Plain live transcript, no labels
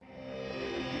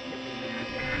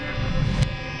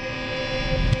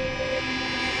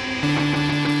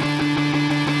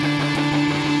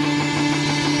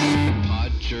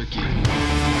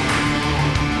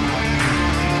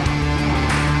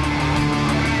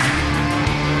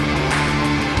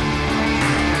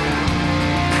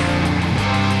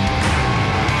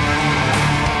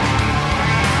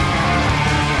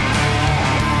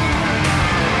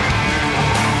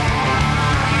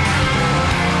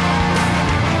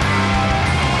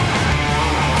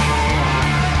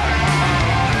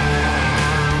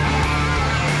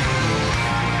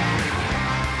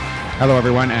Hello,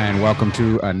 everyone, and welcome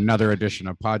to another edition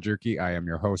of Pod Jerky. I am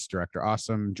your host, Director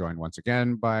Awesome, joined once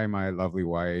again by my lovely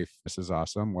wife, Mrs.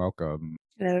 Awesome. Welcome.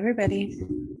 Hello, everybody.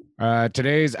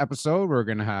 Today's episode, we're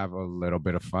going to have a little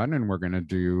bit of fun, and we're going to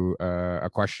do a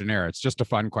questionnaire. It's just a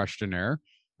fun questionnaire.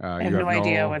 I have no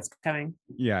idea what's coming.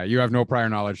 Yeah, you have no prior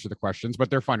knowledge to the questions,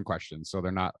 but they're fun questions, so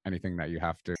they're not anything that you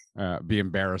have to be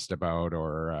embarrassed about,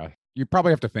 or you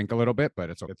probably have to think a little bit,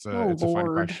 but it's a fun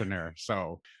questionnaire.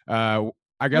 So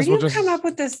I guess we'll just come up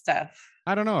with this stuff.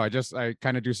 I don't know. I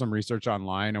kind of do some research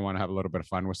online. I want to have a little bit of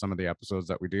fun with some of the episodes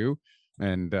that we do.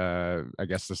 And I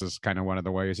guess this is kind of one of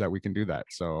the ways that we can do that.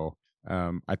 So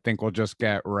I think we'll just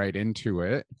get right into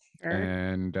it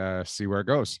and see where it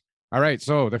goes. All right.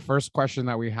 So the first question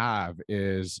that we have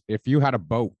is, if you had a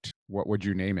boat, what would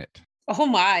you name it? Oh,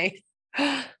 my.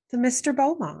 The Mr.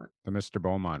 Beaumont. The Mr.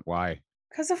 Beaumont. Why?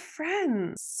 Because of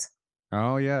Friends.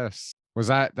 Oh, yes. Was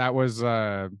that was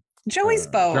Joey's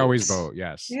boat. Joey's boat,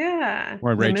 yes. Yeah.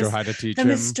 When Rachel had to teach him.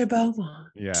 Mr. Beaumont.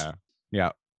 Yeah.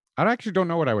 Yeah. I actually don't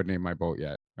know what I would name my boat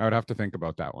yet. I would have to think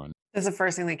about that one. That's the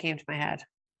first thing that came to my head.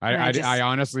 I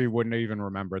honestly wouldn't have even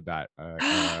remembered that.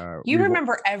 You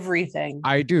remember everything.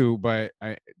 I do, but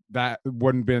that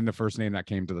wouldn't have been the first name that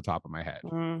came to the top of my head.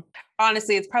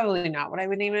 Honestly, it's probably not what I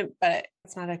would name it, but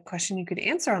it's not a question you could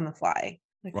answer on the fly.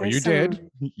 Well, you did.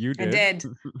 You did.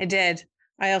 I did.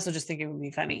 I also just think it would be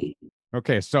funny.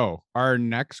 Okay, so our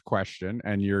next question,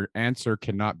 and your answer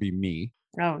cannot be me.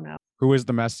 Oh, no. Who is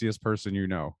the messiest person you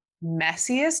know?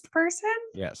 Messiest person?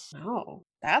 Yes. Oh,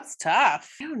 that's tough.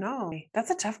 I don't know. That's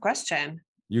a tough question.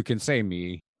 You can say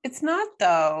me. It's not,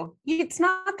 though. It's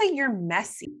not that you're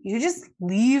messy. You just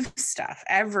leave stuff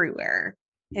everywhere.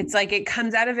 It's like it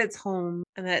comes out of its home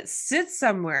and then it sits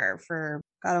somewhere for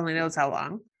God only knows how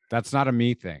long. That's not a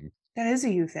me thing. That is a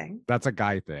you thing. That's a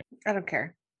guy thing. I don't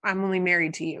care. I'm only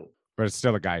married to you. But it's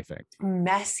still a guy thing.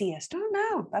 Messiest. Oh,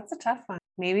 no. That's a tough one.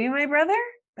 Maybe my brother,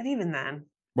 but even then.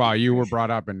 Well, you were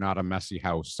brought up in not a messy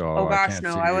house, so oh gosh,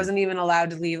 no, I wasn't even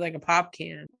allowed to leave like a pop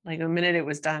can. Like the minute it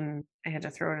was done, I had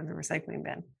to throw it in the recycling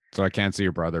bin. So I can't see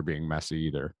your brother being messy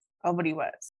either. Oh, but he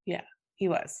was. Yeah, he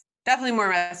was definitely more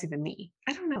messy than me.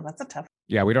 I don't know. That's a tough.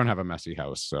 Yeah, we don't have a messy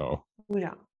house, so we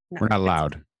don't. No, we're not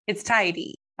allowed. It's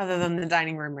tidy, other than the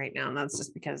dining room right now, and that's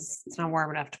just because it's not warm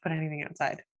enough to put anything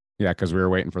outside. Yeah, because we were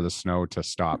waiting for the snow to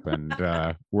stop, and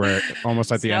we're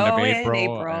almost at the end of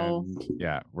April. And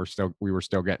yeah, we were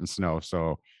still getting snow.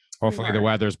 So hopefully the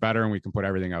weather's better and we can put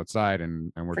everything outside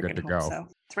and we're good to go. So.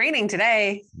 It's raining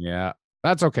today. Yeah,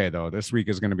 that's okay though. This week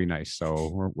is going to be nice,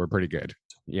 so we're pretty good.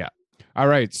 Yeah. All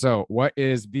right. So what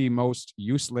is the most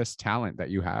useless talent that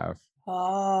you have?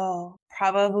 Oh,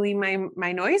 probably my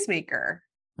noisemaker.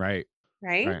 Right.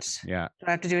 Right? Yeah. Do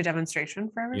I have to do a demonstration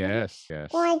for everybody? Yes.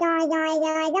 So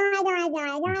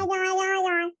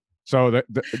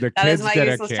the kids get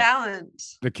a kick. Talent.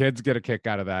 The kids get a kick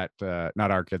out of that.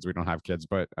 Not our kids. We don't have kids,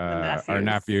 but our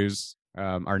nephews,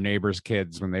 our neighbors'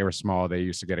 kids, when they were small, they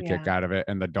used to get a kick out of it,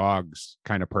 and the dogs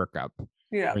kind of perk up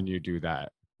when you do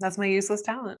that. That's my useless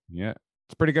talent. Yeah,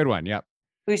 it's a pretty good one. Yep.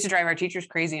 We used to drive our teachers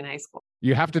crazy in high school.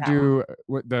 You have to do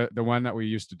the one that we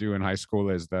used to do in high school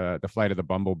is the Flight of the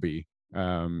Bumblebee.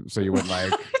 So you would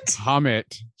like hum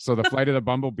it. So the Flight of the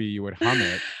Bumblebee, you would hum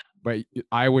it, but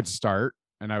I would start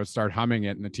humming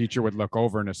it, and the teacher would look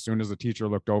over, and as soon as the teacher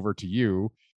looked over to you,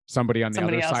 somebody on the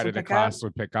other side of the class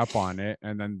would pick up on it,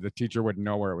 and then the teacher would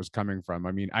know where it was coming from.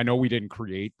 I mean, I know we didn't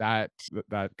create that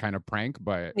kind of prank,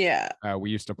 but we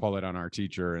used to pull it on our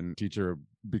teacher, and the teacher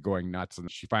would be going nuts, and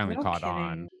she finally caught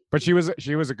on. But she was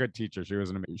a good teacher.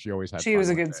 She always had. She was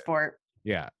a good sport.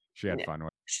 Yeah, she had fun with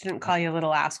it. She didn't call you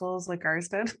little assholes like ours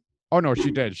did. Oh no,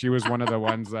 she did. She was one of the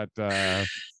ones that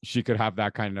she could have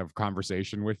that kind of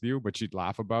conversation with you, but she'd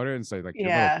laugh about it and say like,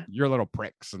 "You're little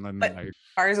pricks." And then like,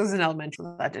 ours was in elementary,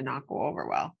 that did not go over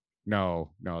well.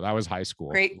 No, that was high school.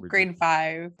 Grade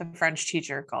 5, the French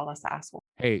teacher called us assholes.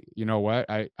 Hey, you know what?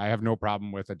 I have no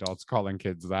problem with adults calling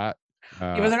kids that.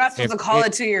 But they're not supposed to call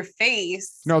it to your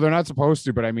face. No, they're not supposed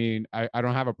to. But I mean, I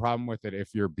don't have a problem with it if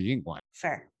you're being one.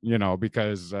 Fair.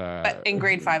 Because. But in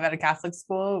grade 5 at a Catholic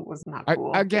school, it was not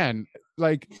cool. Again,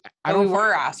 like we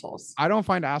were assholes. I don't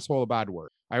find asshole a bad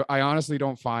word. I honestly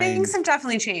don't find. Things have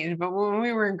definitely changed. But when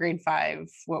we were in grade 5,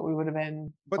 what we would have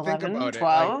been. But 11, think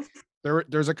about 12.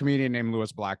 There's a comedian named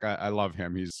Louis Black. I love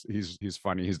him. He's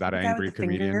funny. He's that angry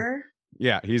comedian. Finger?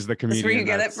 Yeah, he's the comedian. That's where you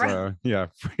get it from. Yeah,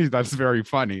 that's very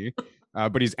funny.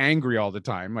 But he's angry all the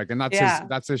time. Like, and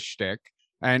that's his shtick.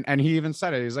 And he even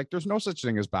said it. He's like, there's no such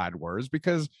thing as bad words,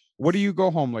 because what do you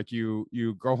go home? Like you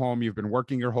go home, you've been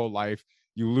working your whole life,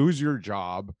 you lose your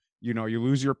job, you know, you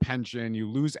lose your pension, you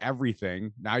lose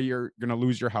everything. Now you're going to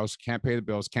lose your house, can't pay the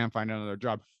bills, can't find another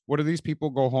job. What do these people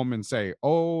go home and say?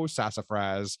 Oh,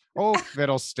 sassafras. Oh,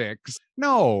 fiddlesticks.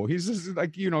 No, he's just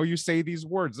like, you know, you say these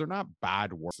words. They're not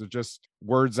bad words. They're just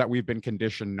words that we've been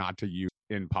conditioned not to use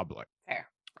in public. Fair.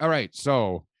 All right.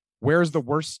 So where's the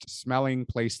worst smelling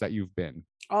place that you've been?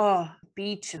 Oh,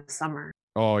 beach in summer.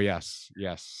 Oh, yes.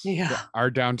 Yes. Yeah. Our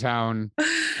downtown,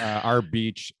 our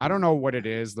beach. I don't know what it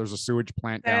is. There's a sewage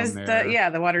plant down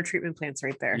there. The water treatment plant's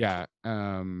right there. Yeah.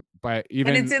 But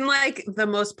even and it's in like the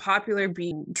most popular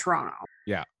beach in Toronto.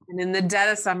 Yeah. And in the dead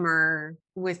of summer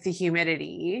with the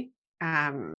humidity,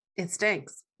 it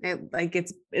stinks.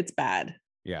 It's bad.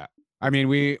 Yeah. I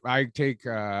mean, I take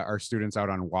our students out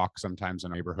on walks sometimes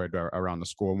in our neighborhood around the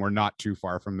school, and we're not too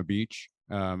far from the beach.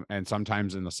 And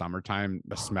sometimes in the summertime,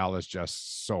 the smell is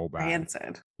just so bad.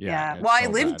 Rancid. Yeah. Well, I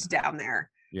lived down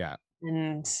there. Yeah.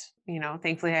 And, you know,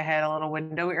 thankfully I had a little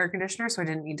window air conditioner, so I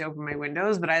didn't need to open my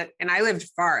windows. But I lived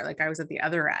far. Like I was at the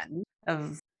other end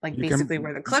of like basically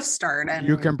where the cliffs start. And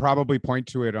you can probably point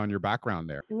to it on your background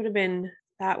there. It would have been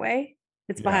that way.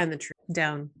 It's behind the tree,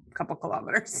 down a couple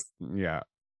kilometers. Yeah.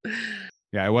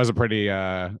 Yeah, it was a pretty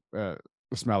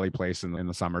smelly place in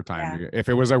the summertime. Yeah. If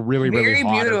it was a really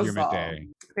hot or humid day.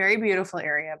 Very beautiful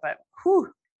area, but whew,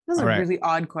 that was a really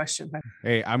odd question.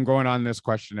 Hey, I'm going on this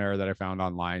questionnaire that I found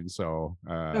online, so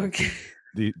okay.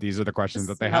 These are the questions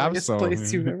that they have. So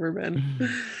place you've ever been.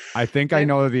 I think I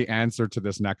know the answer to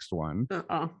this next one.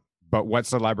 Uh-oh. But what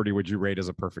celebrity would you rate as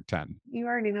a perfect 10? You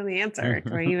already know the answer.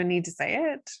 Do I even need to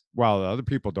say it? Well, the other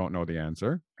people don't know the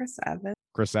answer. Chris Evans.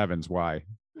 Chris Evans, why?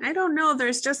 I don't know.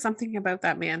 There's just something about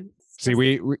that man. See,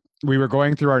 we were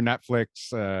going through our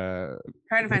Netflix.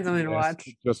 Trying to find something to watch.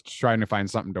 Just trying to find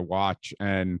something to watch.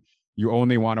 And you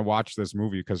only want to watch this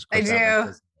movie because I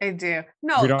do.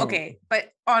 No, okay. But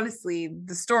honestly,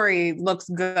 the story looks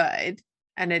good.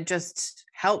 And it just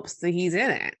helps that he's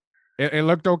in it. It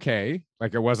looked okay.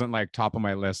 Like it wasn't like top of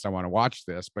my list. I want to watch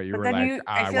this, but you were like,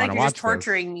 I feel like you're just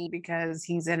torturing me because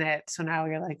he's in it. So now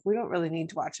you're like, we don't really need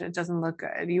to watch it. It doesn't look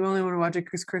good. You only want to watch it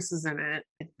because Chris is in it.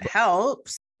 It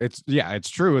helps. It's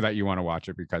true that you want to watch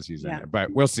it because he's in it,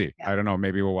 but we'll see. Yeah. I don't know.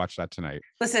 Maybe we'll watch that tonight.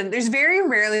 Listen, there's very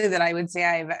rarely that I would say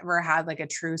I've ever had like a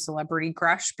true celebrity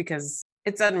crush because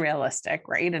it's unrealistic,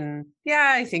 right? And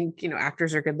yeah, I think, you know,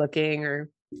 actors are good looking or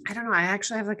I don't know. I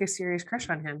actually have like a serious crush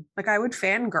on him. Like I would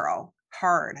fangirl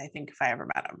hard, I think, if I ever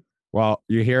met him. Well,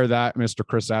 you hear that, Mr.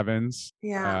 Chris Evans?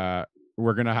 Yeah.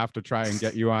 We're going to have to try and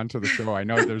get you onto the show. I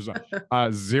know there's a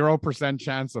 0%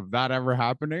 chance of that ever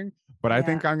happening, but I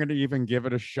think I'm going to even give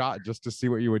it a shot just to see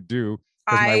what you would do.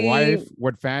 Because my wife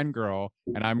would fangirl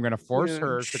and I'm going to force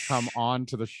her to come on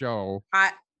to the show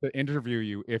to interview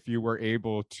you if you were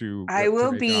able to. I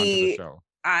will be,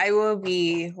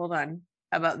 hold on.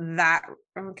 About that,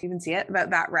 I don't even see it. About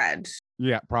that red.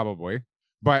 Yeah, probably.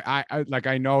 But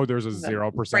I know there's a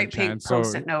 0% chance. So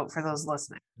post-it note for those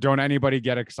listening. Don't anybody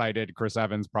get excited. Chris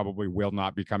Evans probably will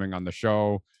not be coming on the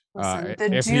show. Listen,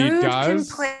 the dude can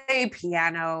play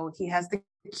piano. He has the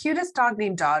cutest dog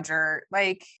named Dodger.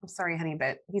 Like, I'm sorry, honey,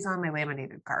 but he's on my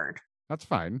laminated card. That's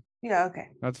fine. Yeah, okay.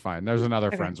 That's fine. There's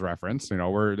another Friends reference. You know,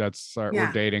 we're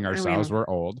dating ourselves. We're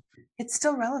old. It's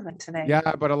still relevant today.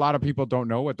 Yeah, but a lot of people don't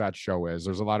know what that show is.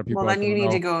 There's a lot of people. Well, then you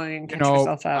need to go and catch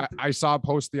yourself up. I saw a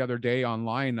post the other day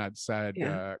online that said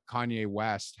Kanye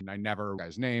West, and I never know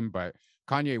his name, but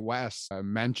Kanye West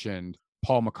mentioned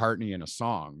Paul McCartney in a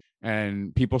song.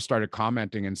 And people started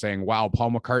commenting and saying, wow,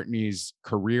 Paul McCartney's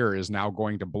career is now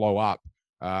going to blow up.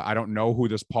 I don't know who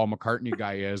this Paul McCartney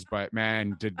guy is, but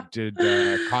man, did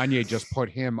Kanye just put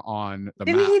him on the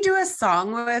map? Didn't he do a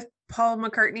song with Paul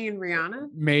McCartney and Rihanna?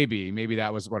 Maybe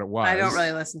that was what it was. I don't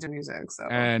really listen to music, so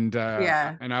and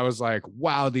I was like,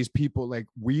 wow, these people, like,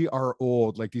 we are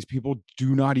old. Like, these people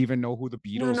do not even know who the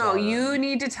Beatles are. No, you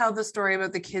need to tell the story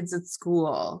about the kids at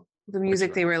school, the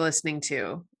music they were listening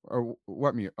to. Or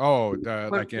what music? Oh,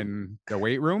 like in the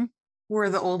weight room. We're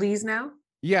the oldies now.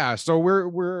 Yeah, so we're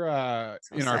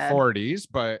in our 40s,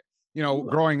 but you know,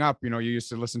 growing up, you know, you used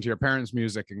to listen to your parents'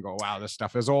 music and go, wow, this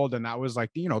stuff is old. And that was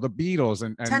like, you know, the Beatles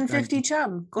and 1050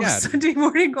 Chum, Sunday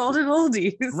morning golden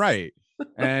oldies. Right.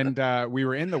 And we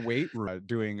were in the weight room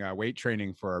doing weight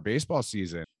training for our baseball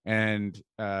season. And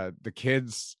the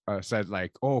kids said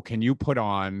like, oh, can you put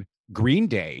on Green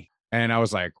Day? And I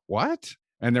was like, what?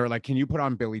 And they were like, can you put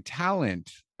on Billy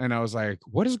Talent? And I was like,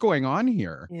 what is going on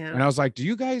here? Yeah. And I was like, do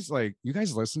you guys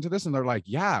listen to this? And they're like,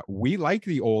 yeah, we like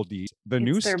the oldies. The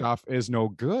new stuff is no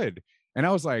good. And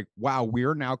I was like, wow,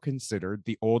 we're now considered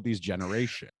the oldies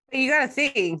generation. You got to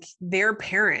think their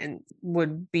parents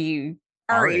would be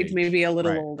our age, maybe a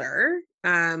little older.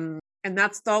 And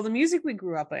that's all the music we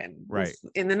grew up in, Right.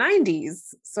 in the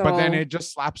 90s. So, but then it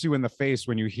just slaps you in the face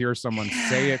when you hear someone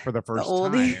say it for the first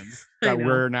oldie. time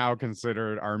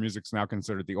that our music's now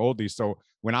considered the oldies. So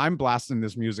when I'm blasting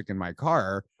this music in my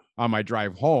car on my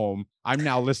drive home, I'm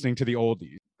now listening to the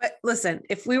oldies. But listen,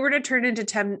 if we were to turn into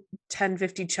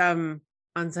 1050 Chum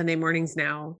on Sunday mornings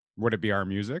now, would it be our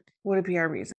music? Would it be our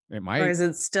music? It might. Or is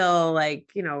it still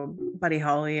like, Buddy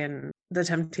Holly and the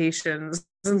Temptations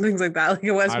and things like that? Like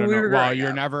it was when we were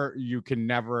growing up. You can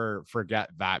never forget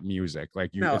that music.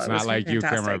 Like it's it not like fantastic. You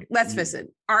can. Let's face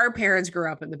it. Our parents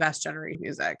grew up in the best generation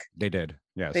music. They did.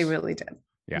 Yes. They really did.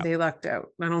 Yeah. They lucked out.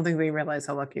 I don't think they realize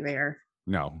how lucky they are.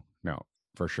 No,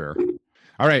 for sure.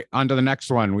 All right. On to the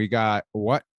next one. We got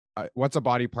what's a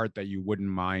body part that you wouldn't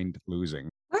mind losing?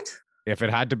 What? If it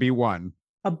had to be one.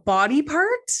 A body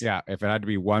part? Yeah, if it had to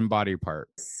be one body part.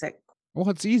 Sick. Well,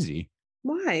 it's easy.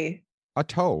 Why? A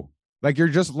toe. Like you're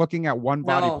just looking at one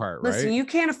body part, right? Listen, you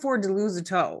can't afford to lose a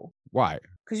toe. Why?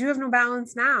 Because you have no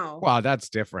balance now. Well, that's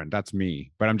different. That's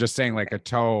me. But I'm just saying like a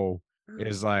toe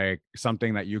is like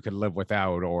something that you could live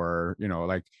without, or,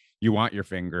 like you want your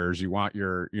fingers, you want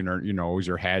your, your nose,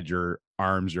 your head, your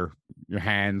arms, your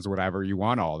hands, whatever. You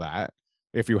want all that.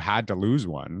 If you had to lose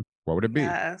one, what would it be?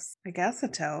 Yes, I guess a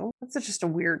toe. That's just a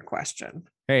weird question.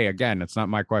 Hey, again, it's not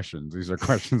my questions. These are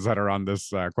questions that are on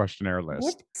this questionnaire list.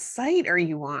 What site are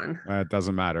you on? It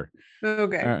doesn't matter.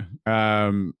 Okay.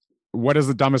 What is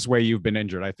the dumbest way you've been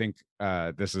injured? I think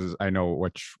I know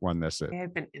which one this is.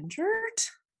 I've been injured?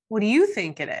 What do you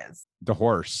think it is? The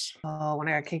horse. Oh, when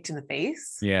I got kicked in the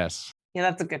face? Yes. Yeah,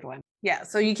 that's a good one. Yeah,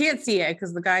 so you can't see it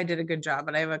because the guy did a good job,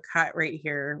 but I have a cut right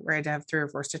here where I had to have 3 or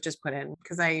 4 stitches put in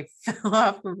because I fell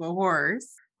off of a horse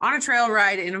on a trail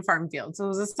ride in a farm field. So it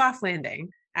was a soft landing.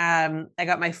 I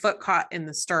got my foot caught in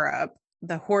the stirrup.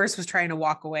 The horse was trying to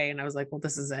walk away and I was like, well,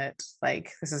 this is it.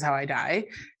 Like, this is how I die.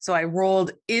 So I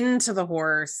rolled into the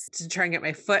horse to try and get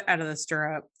my foot out of the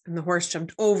stirrup, and the horse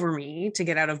jumped over me to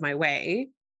get out of my way.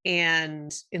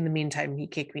 And in the meantime, he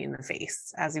kicked me in the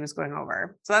face as he was going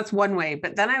over. So that's one way.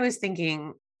 But then I was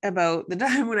thinking about the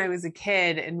time when I was a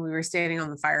kid and we were standing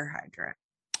on the fire hydrant.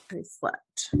 I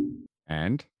slept.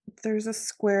 And? There's a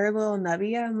square little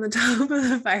nubby on the top of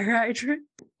the fire hydrant.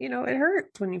 It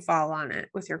hurts when you fall on it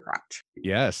with your crotch.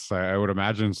 Yes, I would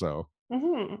imagine so.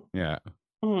 Mm-hmm. Yeah.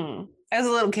 Mm-hmm. As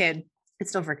a little kid, it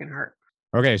still freaking hurt.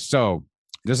 Okay, so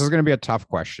this is going to be a tough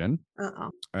question. Uh-oh.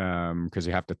 Because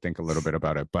you have to think a little bit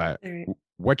about it. But right.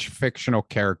 Which fictional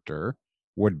character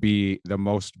would be the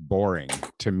most boring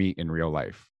to meet in real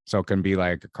life? So it can be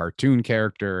like a cartoon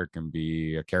character. It can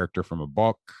be a character from a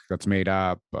book that's made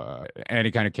up.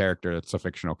 Any kind of character that's a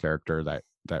fictional character that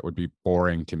would be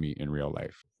boring to meet in real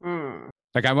life.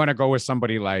 Like I want to go with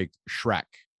somebody like Shrek.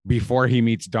 Before he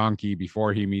meets Donkey,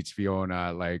 before he meets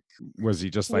Fiona, like, was he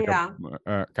just like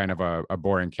a kind of a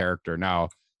boring character? Now,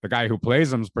 the guy who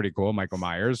plays him is pretty cool, Michael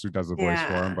Myers, who does the voice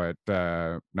for him, but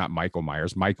not Michael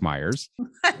Myers, Mike Myers.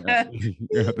 The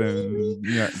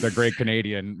great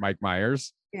Canadian Mike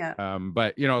Myers. Yeah.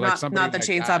 But, like somebody not the like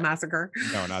Chainsaw that. Massacre.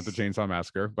 No, not the Chainsaw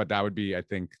Massacre. But that would be, I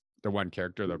think, the one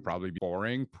character that would probably be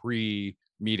boring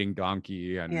pre-meeting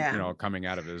Donkey and, coming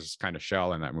out of his kind of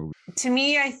shell in that movie. To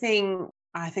me, I think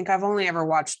I've only ever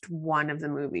watched one of the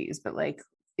movies, but like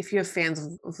if you have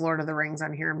fans of Lord of the Rings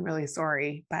on here, I'm really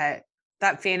sorry, but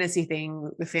that fantasy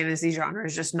thing, the fantasy genre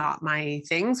is just not my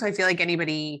thing. So I feel like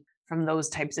anybody from those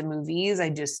types of movies, I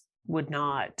just would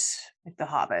not, like the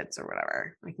Hobbits or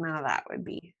whatever, like none of that would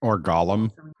be. Or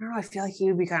Gollum. I don't know, I feel like he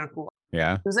would be kind of cool.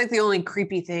 Yeah. It was like the only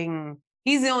creepy thing.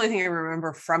 He's the only thing I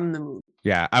remember from the movie.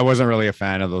 Yeah, I wasn't really a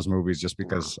fan of those movies just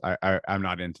because I'm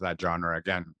not into that genre.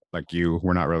 Again, like you,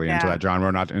 we're not really into that genre.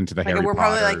 We're not into the Harry Potters. We're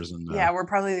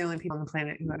probably the only people on the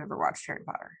planet who had ever watched Harry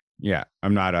Potter. Yeah,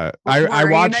 I'm not a. I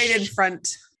watched United Front.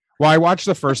 Well, I watched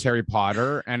the first Harry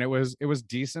Potter and it was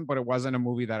decent, but it wasn't a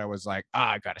movie that I was like,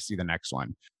 I got to see the next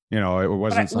one. It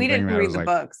wasn't something. We didn't that read was the like,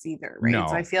 books either, right? No,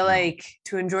 so I feel like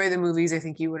to enjoy the movies, I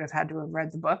think you would have had to have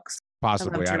read the books.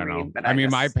 Possibly, I don't know. I mean,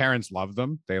 my parents love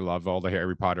them. They love all the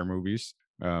Harry Potter movies.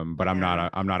 But I'm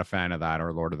not a fan of that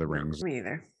or Lord of the Rings. Me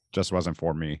either. Just wasn't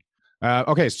for me.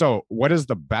 Okay, so what is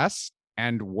the best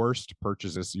and worst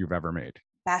purchases you've ever made?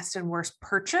 Best and worst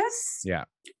purchase? Yeah.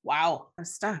 Wow.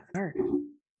 That's tough.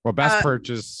 Well, best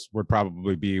purchase would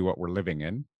probably be what we're living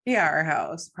in. Yeah, our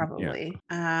house, probably.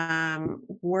 Yeah.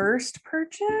 Worst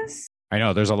purchase? I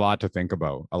know there's a lot to think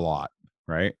about. A lot,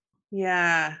 right?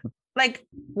 Yeah.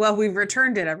 We've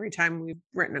returned it every time we've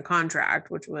written a contract,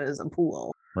 which was a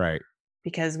pool. Right.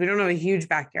 Because we don't have a huge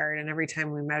backyard and every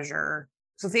time we measure.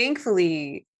 So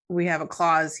thankfully we have a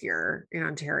clause here in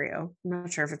Ontario. I'm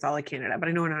not sure if it's all of Canada, but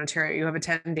I know in Ontario you have a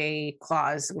 10-day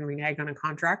clause when we nag on a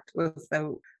contract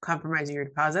without compromising your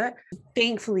deposit.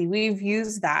 Thankfully, we've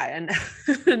used that and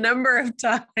a number of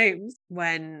times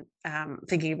when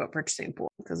thinking about purchasing a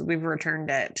pool, because we've returned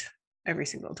it every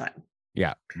single time.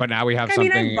 Yeah. But now we have I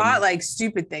something. mean, I bought like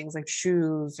stupid things like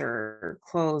shoes or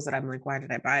clothes that I'm like, why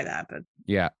did I buy that? But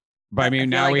yeah. But I mean,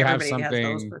 feel now like we have everybody has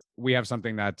those something. We have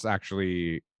something that's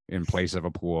actually in place of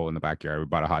a pool in the backyard. We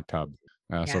bought a hot tub.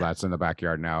 So that's in the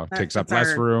backyard now. Takes up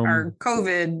less room. Our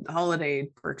COVID holiday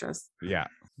purchase. Yeah.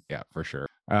 Yeah, for sure.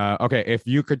 Okay. If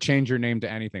you could change your name to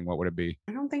anything, what would it be?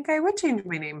 I don't think I would change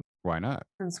my name. Why not?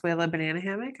 Consuela Banana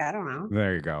Hammock. I don't know.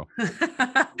 There you go.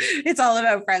 It's all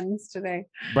about friends today.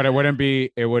 But it wouldn't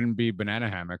be Banana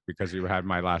Hammock because you had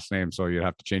my last name. So you'd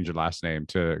have to change your last name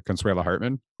to Consuela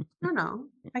Hartman. I don't know.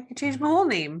 I could change my whole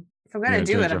name. If I'm going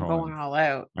to do it, I'm going all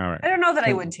out. All right. I don't know that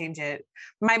I would change it.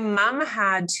 My mom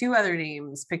had 2 other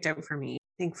names picked out for me.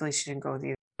 Thankfully, she didn't go with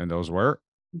either. And those were?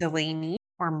 Delaney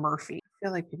or Murphy. I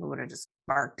feel like people would have just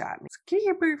barked at me. Can you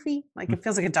hear Murphy? Like it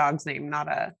feels like a dog's name,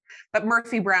 but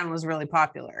Murphy Brown was really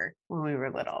popular when we were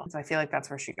little. So I feel like that's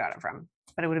where she got it from.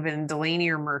 But it would have been Delaney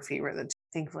or Murphy were the two.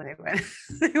 Thankfully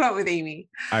they went with Amy.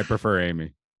 I prefer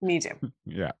Amy. Me too.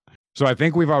 Yeah. So I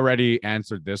think we've already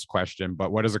answered this question,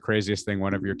 but what is the craziest thing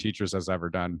one of your teachers has ever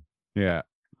done? Yeah.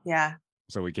 Yeah.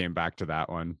 So we came back to that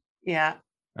one. Yeah.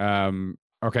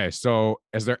 Okay. So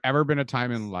has there ever been a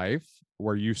time in life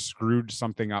where you screwed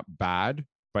something up bad,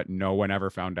 but no one ever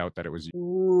found out that it was you?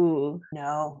 Ooh,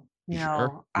 no.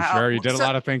 Sure? You did a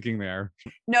lot of thinking there.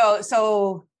 No.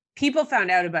 So people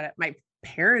found out about it. My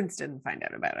parents didn't find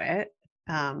out about it.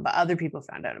 But other people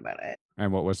found out about it.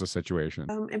 And what was the situation?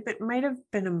 It might have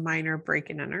been a minor break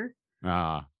and enter.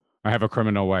 I have a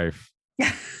criminal wife.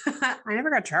 Yeah, I never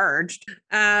got charged.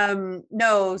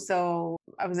 No, so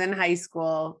I was in high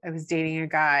school. I was dating a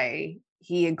guy.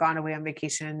 He had gone away on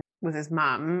vacation with his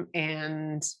mom,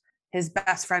 and his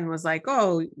best friend was like,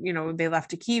 oh, they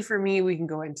left a key for me. We can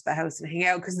go into the house and hang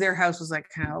out, because their house was like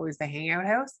kind of always the hangout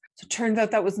house. So it turns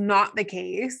out that was not the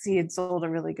case. He had sold a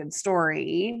really good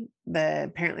story.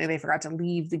 Apparently they forgot to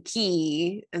leave the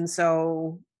key. And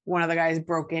so one of the guys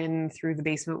broke in through the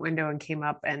basement window and came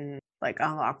up and like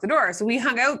unlocked the door. So we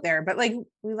hung out there, but like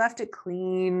we left it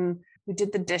clean. We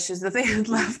did the dishes that they had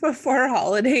left before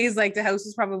holidays. Like the house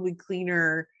was probably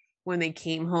cleaner when they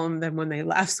came home than when they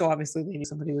left. So obviously they knew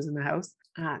somebody was in the house.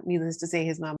 Needless to say,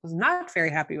 his mom was not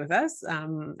very happy with us.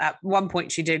 At one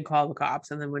point she did call the cops.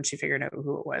 And then when she figured out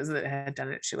who it was that had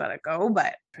done it, she let it go,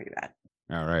 but pretty bad.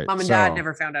 All right. Mom and dad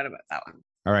never found out about that one.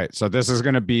 All right. So this is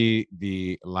going to be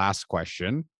the last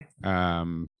question.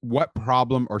 What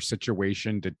problem or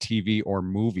situation did TV or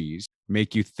movies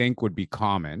make you think would be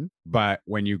common, but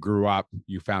when you grew up,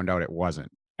 you found out it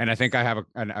wasn't? And I think I have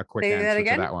a quick answer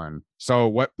to that one. So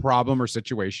what problem or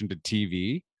situation did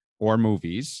TV or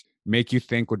movies make you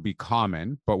think would be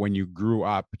common, but when you grew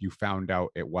up, you found out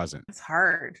it wasn't? It's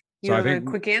hard. You have a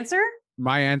quick answer?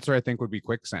 My answer, I think, would be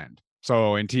quicksand.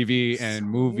 So in TV and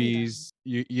movies,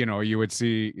 you would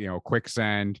see,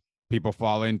 quicksand, people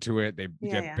fall into it, they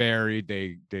get buried,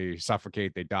 they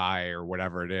suffocate, they die, or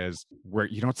whatever it is, where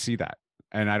you don't see that.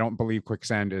 And I don't believe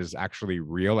quicksand is actually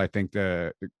real. I think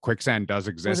the quicksand does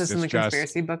exist. Was this in the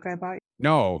conspiracy book I bought?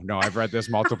 No, I've read this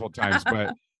multiple times,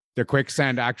 but the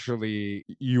quicksand actually,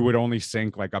 you would only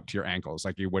sink like up to your ankles.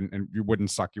 Like you wouldn't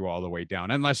suck you all the way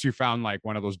down unless you found like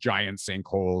one of those giant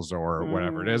sinkholes or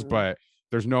whatever it is. But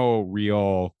there's no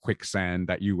real quicksand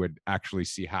that you would actually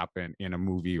see happen in a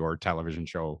movie or television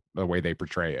show the way they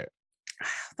portray it.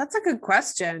 That's a good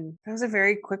question. That was a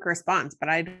very quick response, but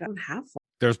I don't have one.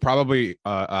 There's probably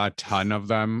a ton of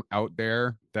them out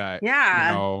there that,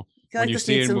 I feel when like you this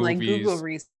see needs in some movies, like Google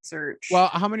research. Well,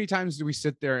 how many times do we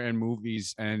sit there in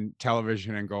movies and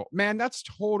television and go, man, that's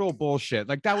total bullshit.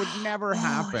 Like that would never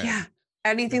happen. Yeah.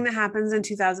 Anything that happens in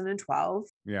 2012.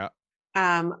 Yeah.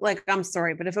 Like, I'm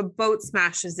sorry, but if a boat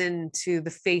smashes into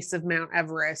the face of Mount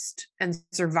Everest and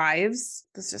survives,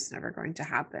 that's just never going to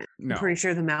happen. No. I'm pretty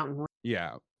sure the mountain will.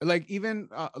 Yeah. Like even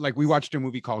like we watched a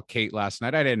movie called Kate last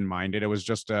night. I didn't mind it. It was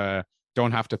just a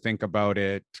don't have to think about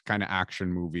it kind of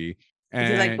action movie. And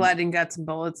if you like blood and guts and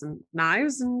bullets and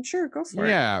knives, and sure, go for it.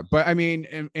 Yeah. But I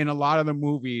mean, in a lot of the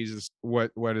movies,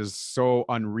 what is so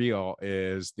unreal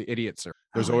is the idiot circle.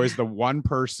 There's always the one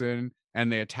person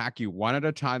and they attack you one at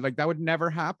a time. Like that would never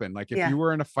happen. Like if you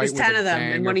were in a fight with 10 of them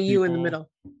and one of you in the middle.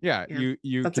 Yeah.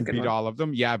 You can beat all of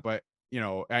them. Yeah. But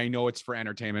I know it's for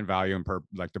entertainment value and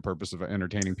like the purpose of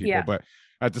entertaining people, but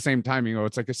at the same time,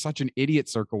 it's like it's such an idiot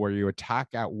circle where you attack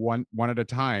at one at a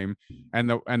time and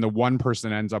the one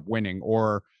person ends up winning,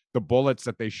 or the bullets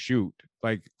that they shoot,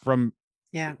 like from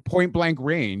point blank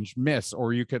range, miss,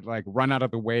 or you could like run out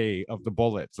of the way of the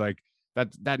bullets. Like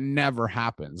that never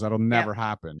happens. That'll never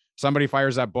happen. Somebody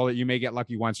fires that bullet, you may get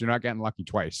lucky once, you're not getting lucky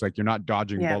twice. Like you're not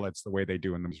dodging bullets the way they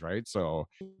do in them, right? So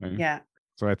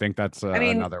so I think that's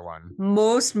another one.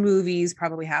 Most movies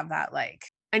probably have that. Like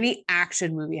any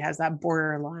action movie has that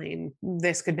borderline,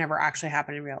 this could never actually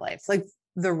happen in real life, like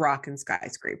The Rock and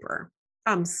Skyscraper.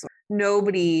 I'm sorry.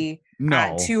 Nobody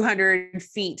at 200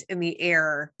 feet in the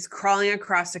air is crawling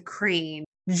across a crane,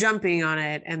 jumping on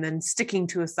it, and then sticking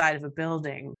to a side of a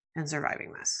building and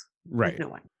surviving this. Right.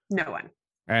 Like no one.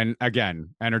 And again,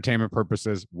 entertainment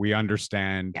purposes, we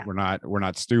understand. We're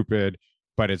not stupid,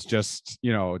 but it's just,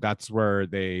 that's where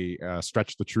they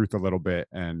stretch the truth a little bit.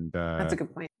 And that's a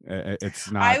good point.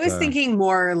 It's not. I was thinking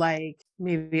more like,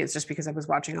 maybe it's just because I was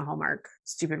watching a Hallmark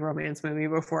stupid romance movie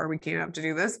before we came up to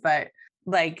do this, but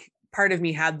like part of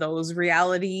me had those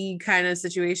reality kind of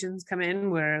situations come in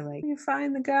where like you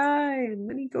find the guy and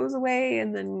then he goes away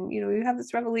and then, you have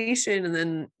this revelation and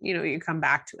then, you come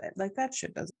back to it. Like that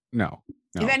shit doesn't. No.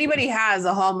 If anybody has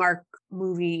a Hallmark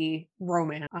movie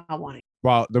romance, I want it.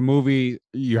 Well, the movie,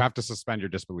 you have to suspend your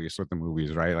disbeliefs with the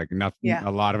movies, right? Like nothing, a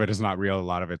lot of it is not real. A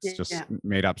lot of it's just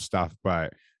made up stuff,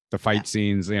 but the fight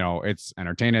scenes, it's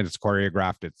entertaining, it's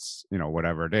choreographed, it's,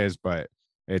 whatever it is, but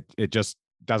it just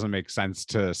doesn't make sense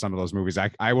to some of those movies.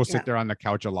 I will sit there on the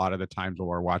couch a lot of the times when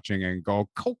we're watching and go,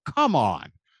 oh, come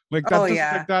on. Like that,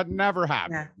 like that never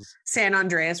happens. Yeah. San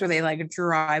Andreas, where they like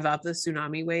drive up the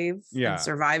tsunami wave and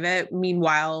survive it.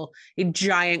 Meanwhile, a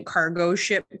giant cargo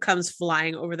ship comes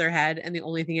flying over their head, and the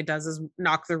only thing it does is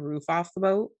knock the roof off the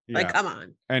boat. Like, come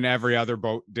on. And every other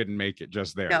boat didn't make it,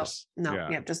 just theirs.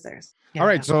 No, just theirs. All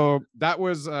right, so that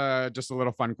was just a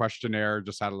little fun questionnaire.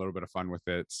 Just had a little bit of fun with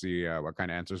it. See what kind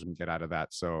of answers we can get out of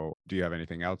that. So, do you have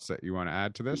anything else that you want to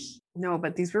add to this? No,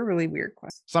 but these were really weird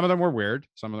questions. Some of them were weird.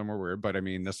 But I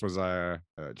mean, this was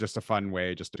just a fun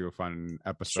way just to do a fun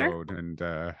episode and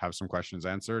have some questions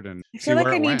answered. And I feel like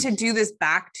I need to do this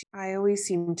back. I always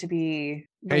seem to be.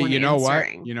 Hey, you know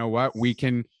what?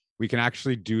 We can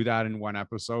actually do that in one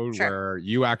episode where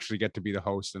you actually get to be the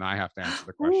host and I have to answer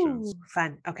the questions. Ooh,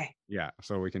 fun. Okay. Yeah.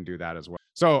 So we can do that as well.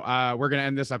 So we're going to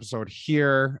end this episode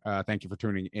here. Thank you for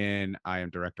tuning in. I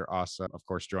am Director Awesome, of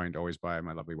course, joined always by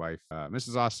my lovely wife,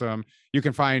 Mrs. Awesome. You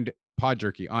can find Pod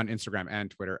Jerky on Instagram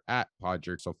and Twitter at Pod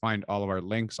Jerky. So find all of our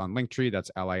links on Linktree. That's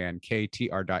linktr.ee/Pod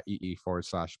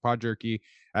Jerky.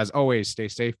 As always, stay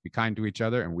safe, be kind to each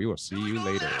other, and we will see you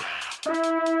later.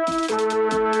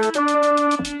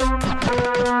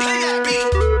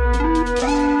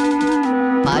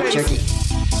 Pod Jerky.